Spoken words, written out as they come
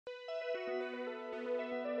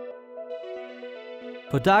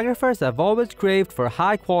Photographers have always craved for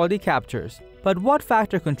high-quality captures, but what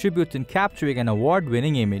factor contributes in capturing an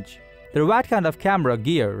award-winning image? The right kind of camera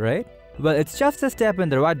gear, right? Well, it's just a step in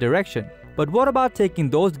the right direction, but what about taking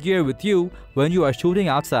those gear with you when you are shooting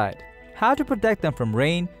outside? How to protect them from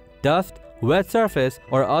rain, dust, wet surface,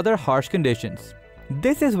 or other harsh conditions?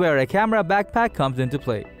 This is where a camera backpack comes into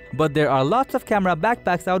play. But there are lots of camera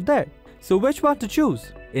backpacks out there, so which one to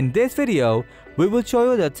choose? In this video, we will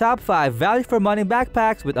show you the top 5 value for money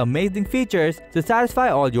backpacks with amazing features to satisfy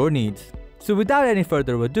all your needs. So without any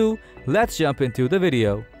further ado, let's jump into the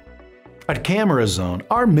video. At Camera Zone,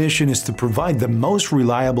 our mission is to provide the most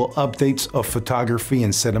reliable updates of photography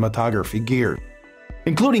and cinematography gear,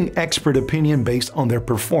 including expert opinion based on their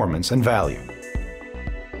performance and value.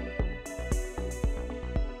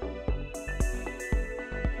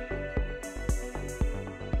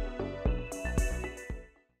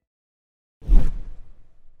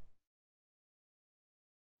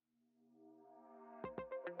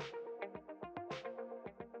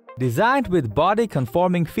 Designed with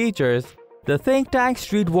body-conforming features, the think tank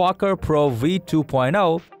StreetWalker Pro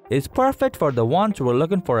V2.0 is perfect for the ones who are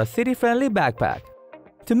looking for a city-friendly backpack.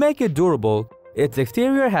 To make it durable, its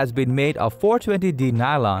exterior has been made of 420D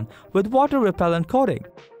nylon with water-repellent coating.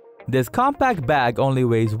 This compact bag only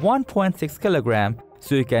weighs 1.6 kg,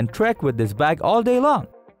 so you can trek with this bag all day long.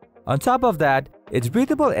 On top of that, its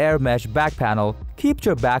breathable air mesh back panel keeps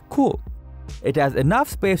your bag cool. It has enough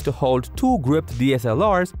space to hold 2 gripped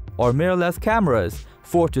DSLRs or mirrorless cameras,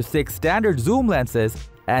 4 to 6 standard zoom lenses,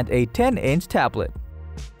 and a 10-inch tablet.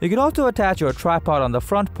 You can also attach your tripod on the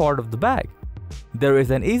front part of the bag. There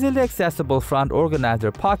is an easily accessible front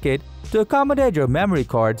organizer pocket to accommodate your memory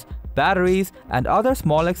cards, batteries, and other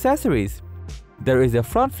small accessories. There is a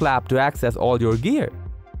front flap to access all your gear.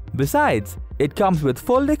 Besides, it comes with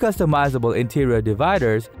fully customizable interior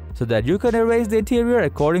dividers so that you can arrange the interior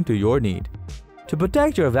according to your need. To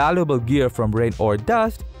protect your valuable gear from rain or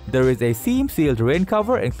dust, there is a seam-sealed rain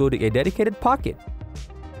cover including a dedicated pocket.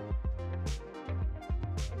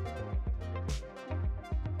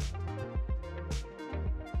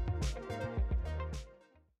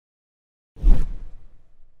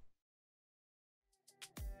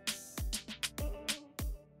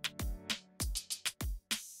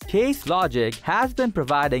 Case Logic has been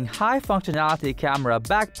providing high-functionality camera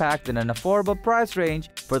backpacks in an affordable price range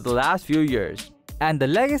for the last few years. And the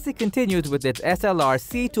legacy continues with its SLR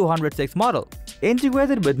C206 model.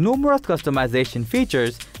 Integrated with numerous customization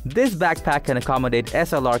features, this backpack can accommodate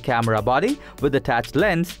SLR camera body with attached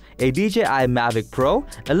lens, a DJI Mavic Pro,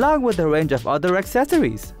 along with a range of other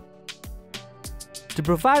accessories. To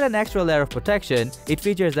provide an extra layer of protection, it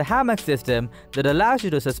features a hammock system that allows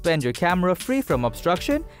you to suspend your camera free from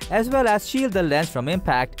obstruction as well as shield the lens from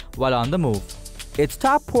impact while on the move. Its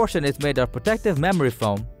top portion is made of protective memory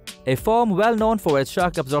foam. A foam well known for its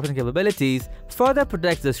shock absorption capabilities further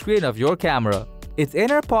protects the screen of your camera. Its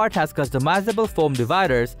inner part has customizable foam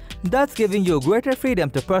dividers, thus giving you greater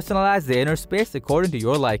freedom to personalize the inner space according to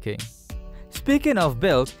your liking. Speaking of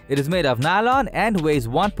build, it is made of nylon and weighs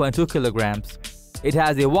 1.2 kilograms. It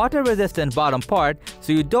has a water-resistant bottom part,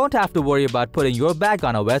 so you don't have to worry about putting your bag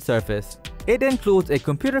on a wet surface. It includes a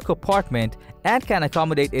computer compartment and can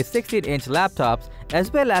accommodate a 16-inch laptop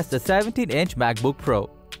as well as the 17-inch MacBook Pro.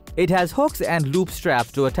 It has hooks and loop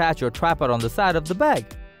straps to attach your tripod on the side of the bag.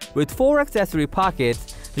 With 4 accessory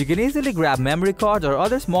pockets, you can easily grab memory cards or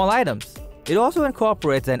other small items. It also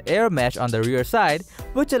incorporates an air mesh on the rear side,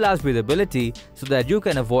 which allows breathability so that you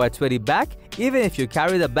can avoid sweaty back even if you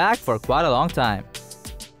carry the bag for quite a long time.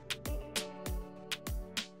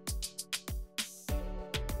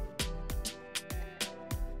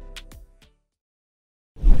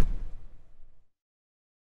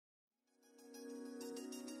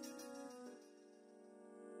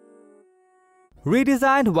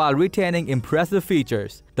 Redesigned while retaining impressive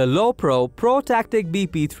features, the Lowepro ProTactic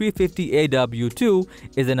BP 350AW2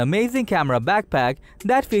 is an amazing camera backpack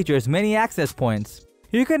that features many access points.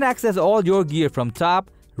 You can access all your gear from top,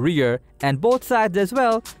 rear, and both sides as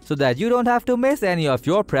well, so that you don't have to miss any of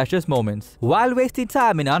your precious moments while wasting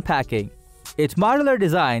time in unpacking. Its modular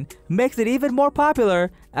design makes it even more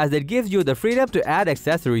popular as it gives you the freedom to add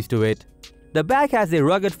accessories to it. The bag has a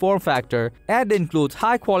rugged form factor and includes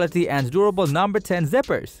high-quality and durable number 10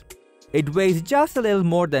 zippers. It weighs just a little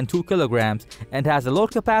more than 2 kilograms and has a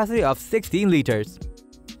load capacity of 16 liters.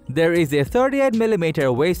 There is a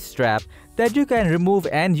 38mm waist strap that you can remove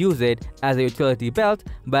and use it as a utility belt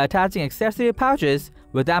by attaching accessory pouches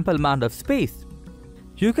with ample amount of space.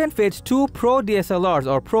 You can fit 2 Pro DSLRs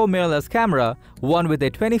or Pro mirrorless camera, one with a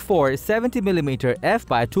 24 70mm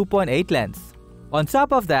f/2.8 lens. On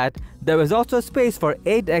top of that, there is also space for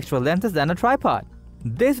 8 extra lenses and a tripod.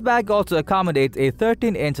 This bag also accommodates a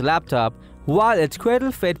 13-inch laptop, while its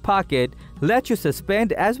cradle-fit pocket lets you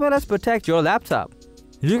suspend as well as protect your laptop.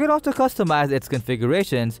 You can also customize its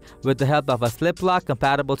configurations with the help of a slip-lock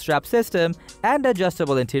compatible strap system and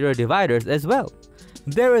adjustable interior dividers as well.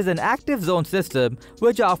 There is an active zone system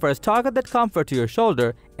which offers targeted comfort to your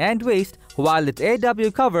shoulder and waist, while its AW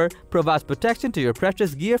cover provides protection to your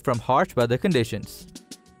precious gear from harsh weather conditions.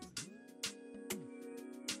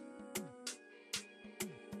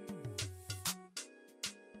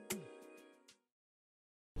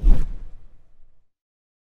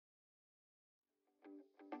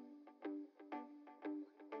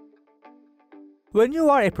 When you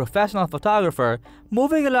are a professional photographer,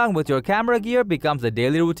 moving along with your camera gear becomes a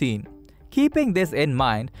daily routine. Keeping this in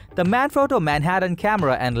mind, the Manfrotto Manhattan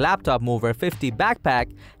Camera and Laptop Mover 50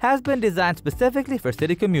 backpack has been designed specifically for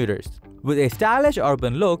city commuters. With a stylish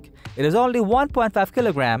urban look, it is only 1.5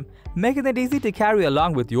 kg, making it easy to carry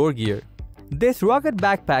along with your gear. This rugged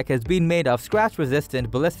backpack has been made of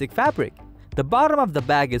scratch-resistant ballistic fabric. The bottom of the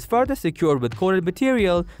bag is further secured with coated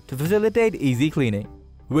material to facilitate easy cleaning.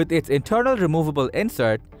 With its internal removable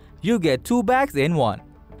insert, you get 2 bags in one.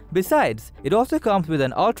 Besides, it also comes with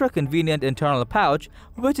an ultra-convenient internal pouch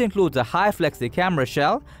which includes a high flexi camera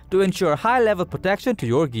shell to ensure high-level protection to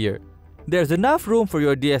your gear. There's enough room for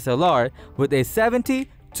your DSLR with a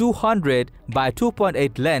 70-200 by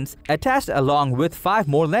 2.8 lens attached along with 5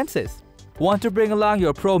 more lenses. Want to bring along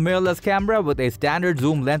your pro mirrorless camera with a standard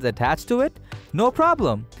zoom lens attached to it? No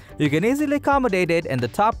problem. You can easily accommodate it in the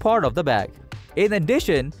top part of the bag. In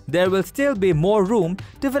addition, there will still be more room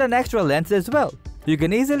to fit an extra lens as well. You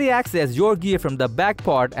can easily access your gear from the back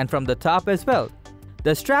part and from the top as well.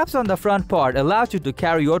 The straps on the front part allows you to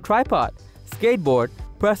carry your tripod, skateboard,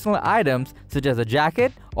 personal items such as a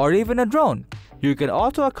jacket or even a drone. You can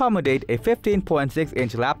also accommodate a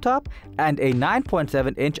 15.6-inch laptop and a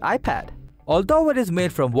 9.7-inch iPad. Although it is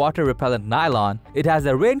made from water-repellent nylon, it has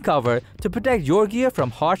a rain cover to protect your gear from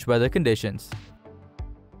harsh weather conditions.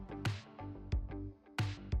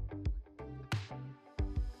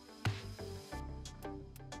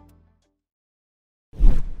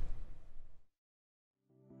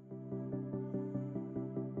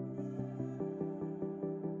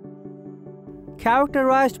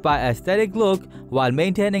 Characterized by aesthetic look while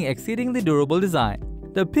maintaining exceedingly durable design,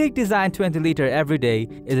 the Peak Design 20-liter Everyday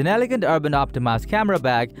is an elegant urban optimized camera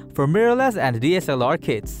bag for mirrorless and DSLR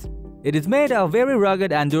kits. It is made of very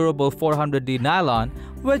rugged and durable 400D nylon,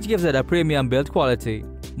 which gives it a premium build quality.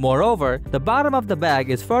 Moreover, the bottom of the bag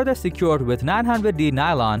is further secured with 900D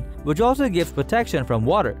nylon, which also gives protection from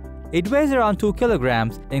water. It weighs around 2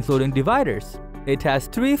 kilograms, including dividers. It has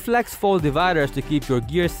 3 flex fold dividers to keep your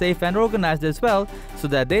gear safe and organized as well, so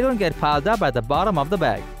that they don't get piled up at the bottom of the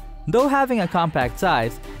bag. Though having a compact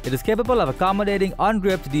size, it is capable of accommodating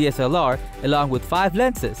ungripped DSLR along with 5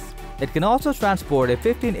 lenses. It can also transport a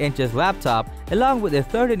 15-inch laptop along with a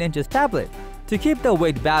 13-inch tablet. To keep the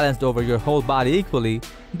weight balanced over your whole body equally,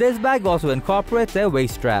 this bag also incorporates a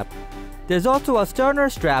waist strap. There's also a sterner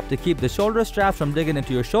strap to keep the shoulder straps from digging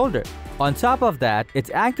into your shoulder. On top of that,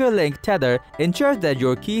 its anchor link tether ensures that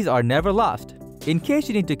your keys are never lost. In case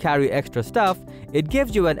you need to carry extra stuff, it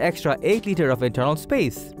gives you an extra 8 liters of internal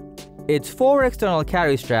space. Its 4 external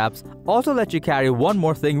carry straps also let you carry one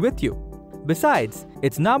more thing with you. Besides,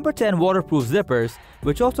 its number 10 waterproof zippers,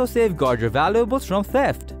 which also safeguard your valuables from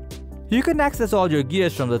theft. You can access all your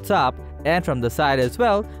gears from the top and from the side as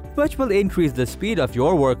well, which will increase the speed of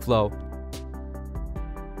your workflow.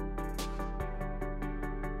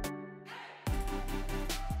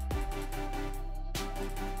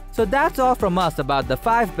 So that's all from us about the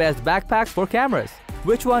 5 best backpacks for cameras.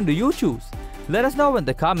 Which one do you choose? Let us know in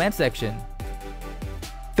the comment section.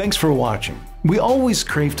 Thanks for watching. We always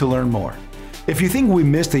crave to learn more. If you think we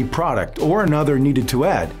missed a product or another needed to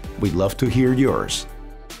add, we'd love to hear yours.